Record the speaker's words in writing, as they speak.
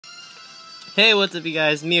Hey, what's up you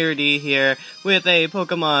guys, Mirror here with a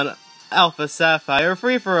Pokemon Alpha Sapphire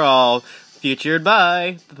free-for-all, featured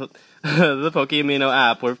by the Pokemino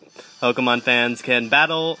app, where Pokemon fans can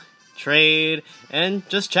battle, trade, and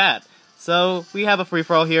just chat. So, we have a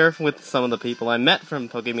free-for-all here with some of the people I met from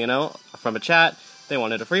Pokemino, from a chat. They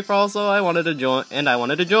wanted a free-for-all, so I wanted to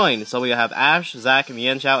join, So we have Ash, Zach,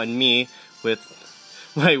 Mienshao, and me with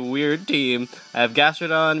my weird team. I have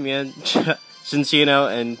Gastrodon, Mienshao, Shinshino,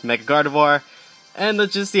 and Mega Gardevoir, and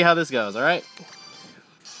let's just see how this goes, alright?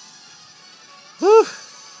 Whew!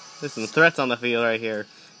 There's some threats on the field right here.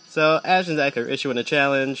 So, Ash and Zach are issuing a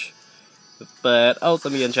challenge, but also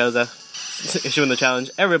Mienshao's issuing the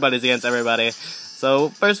challenge. Everybody's against everybody. So,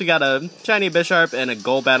 first we got a shiny Bisharp and a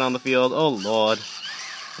Golbat on the field. Oh lord.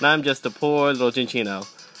 And I'm just a poor little Chinchino.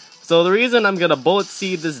 So the reason I'm gonna bullet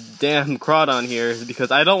seed this damn Crawdon here is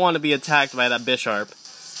because I don't want to be attacked by that Bisharp.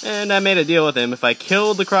 And I made a deal with him. If I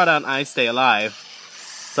kill the Crawdon, I stay alive.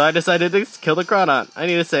 So I decided to kill the Crawdon. I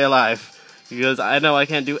need to stay alive. Because I know I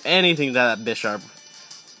can't do anything to that Bisharp.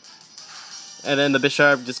 And then the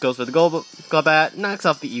Bisharp just goes for the Golbat, knocks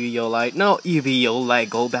off the Eviolite. No Eviolite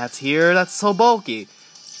Golbats here, that's so bulky.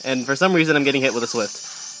 And for some reason I'm getting hit with a Swift.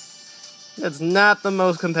 That's not the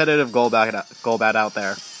most competitive Golbat out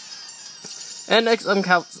there. And next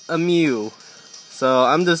counts a Mew. So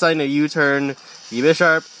I'm deciding to U-turn the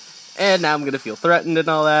Bisharp, and now I'm gonna feel threatened and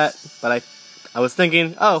all that, but I was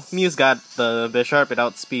thinking, oh, Mew's got the Bisharp, it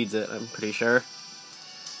outspeeds it, I'm pretty sure.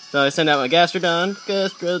 So I send out my Gastrodon,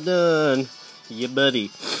 yeah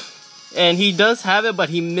buddy. And he does have it, but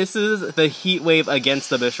he misses the Heat Wave against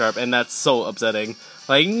the Bisharp, and that's so upsetting.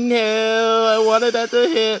 Like, no, I wanted that to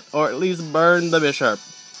hit, or at least burn the Bisharp.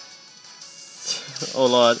 Oh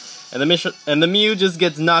lord. And the Mew just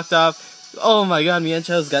gets knocked off. Oh my god,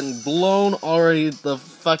 Mienshao's gotten blown already the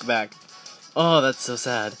fuck back. Oh, that's so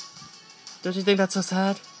sad. Don't you think that's so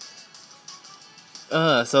sad?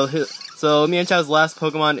 So Mienshao's last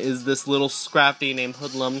Pokemon is this little Scrafty named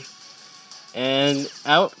Hoodlum. And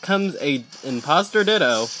out comes a imposter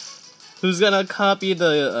Ditto, who's gonna copy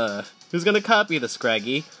the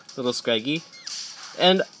Scraggy, little Scraggy.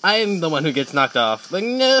 And I'm the one who gets knocked off. Like,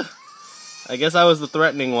 no! I guess I was the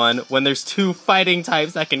threatening one when there's two fighting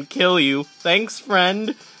types that can kill you. Thanks,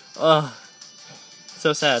 friend. Ugh.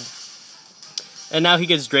 So sad. And now he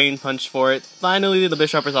gets Drain Punch for it. Finally, the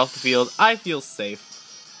Bisharp is off the field. I feel safe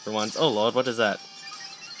for once. Oh lord, what is that?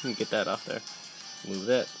 Let me get that off there. Move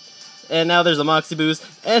that. And now there's a Moxie Boost.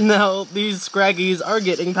 And now these Scraggies are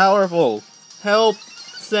getting powerful. Help!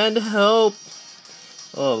 Send help!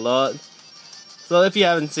 Oh lord. So if you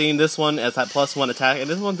haven't seen, this one is at +1 attack, and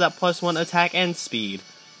this one's at +1 attack and speed.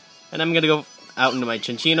 And I'm gonna go out into my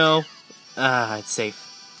Chinchino. It's safe.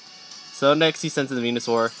 So next he sends in the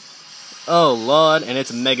Venusaur. Oh lord, and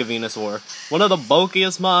it's Mega Venusaur. One of the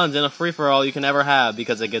bulkiest mons in a free-for-all you can ever have,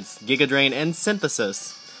 because it gets Giga Drain and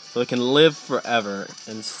Synthesis. So it can live forever,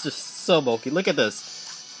 and it's just so bulky. Look at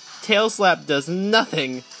this. Tail Slap does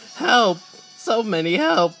nothing. Help! So many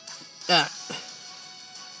help!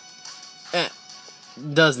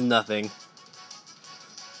 Does nothing.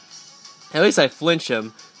 At least I flinch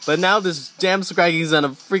him. But now this damn Scraggy's on a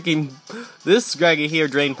freaking... This Scraggy here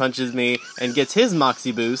Drain Punches me and gets his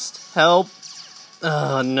Moxie Boost. Help!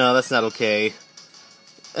 Oh no, that's not okay.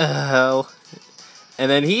 Hell. And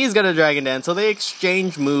then he's gonna Dragon Dance, so they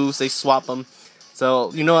exchange moves, they swap them.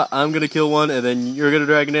 So, you know what, I'm gonna kill one, and then you're gonna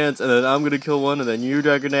Dragon Dance, and then I'm gonna kill one, and then you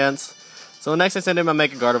Dragon Dance. So next I send in my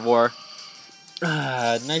Mega Gardevoir.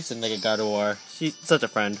 Nice and Mega Gardevoir. She's such a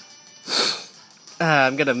friend.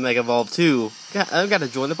 I'm gonna Mega Evolve too. I've gotta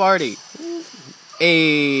join the party.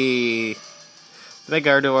 Hey, Mega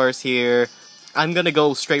Gardevoir's here. I'm gonna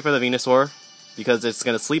go straight for the Venusaur because it's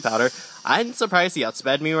gonna Sleep Powder. I'm surprised he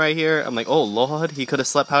outsped me right here. I'm like, oh lord, he could have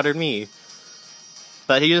Sleep Powdered me.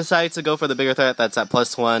 But he decides to go for the bigger threat that's at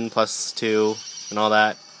 +1, +2, and all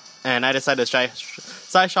that. And I decided to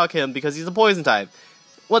Side Shock him because he's a Poison type.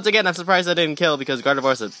 Once again, I'm surprised I didn't kill because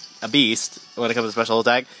Gardevoir's a beast when it comes to special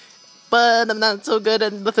attack. But I'm not so good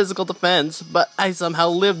at the physical defense, but I somehow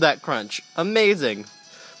lived that crunch. Amazing.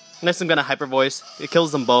 Next I'm gonna Hyper Voice. It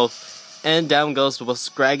kills them both. And down goes both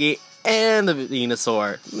Scraggy and the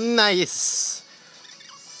Venusaur. Nice.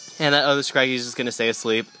 And that other Scraggy's just gonna stay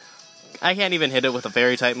asleep. I can't even hit it with a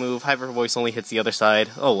Fairy type move. Hyper Voice only hits the other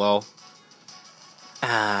side. Oh well.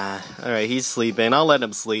 Alright, he's sleeping. I'll let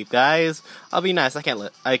him sleep, guys. I'll be nice. I'm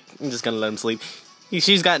just gonna let him sleep.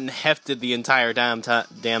 She's gotten hefted the entire damn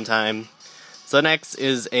time. So next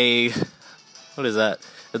is a... What is that?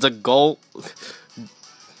 It's a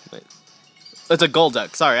It's a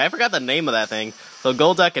Golduck. Sorry, I forgot the name of that thing. So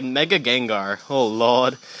Golduck and Mega Gengar. Oh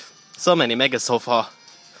lord. So many Megas so far.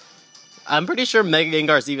 I'm pretty sure Mega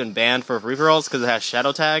Gengar is even banned for free-for-alls because it has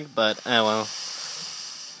Shadow Tag, but well.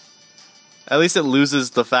 At least it loses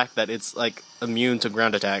the fact that it's like immune to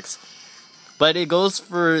ground attacks. But it goes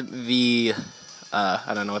for the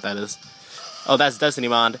I don't know what that is. Oh, that's Destiny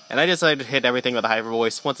Bond, and I decided to hit everything with a Hyper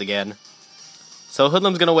Voice once again. So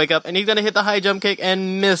Hoodlum's gonna wake up and he's gonna hit the high jump kick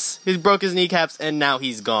and miss. He broke his kneecaps and now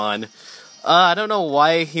he's gone. I don't know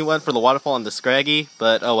why he went for the waterfall on the Scraggy,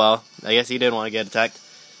 but oh well. I guess he didn't want to get attacked.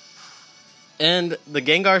 And the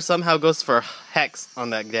Gengar somehow goes for Hex on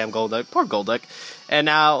that damn Golduck. Poor Golduck. And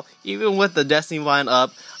now, even with the Destiny Vine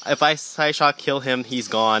up, if I Side Shot kill him, he's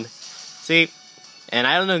gone. See? And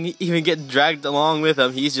I don't even get dragged along with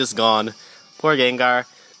him, he's just gone. Poor Gengar.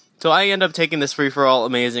 So I end up taking this free-for-all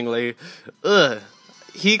amazingly. Ugh.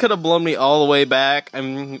 He could have blown me all the way back. I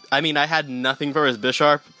mean, I had nothing for his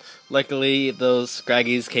Bisharp. Luckily, those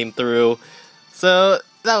Scraggies came through. So,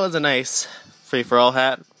 that was a nice free-for-all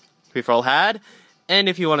had. And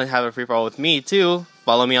if you want to have a free-for-all with me, too,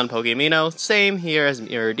 follow me on Pokemino. Same here as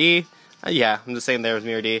Mirror D. Yeah, I'm the same there as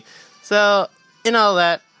Mirror D. So, in all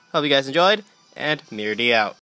that, hope you guys enjoyed, and Mirror D out.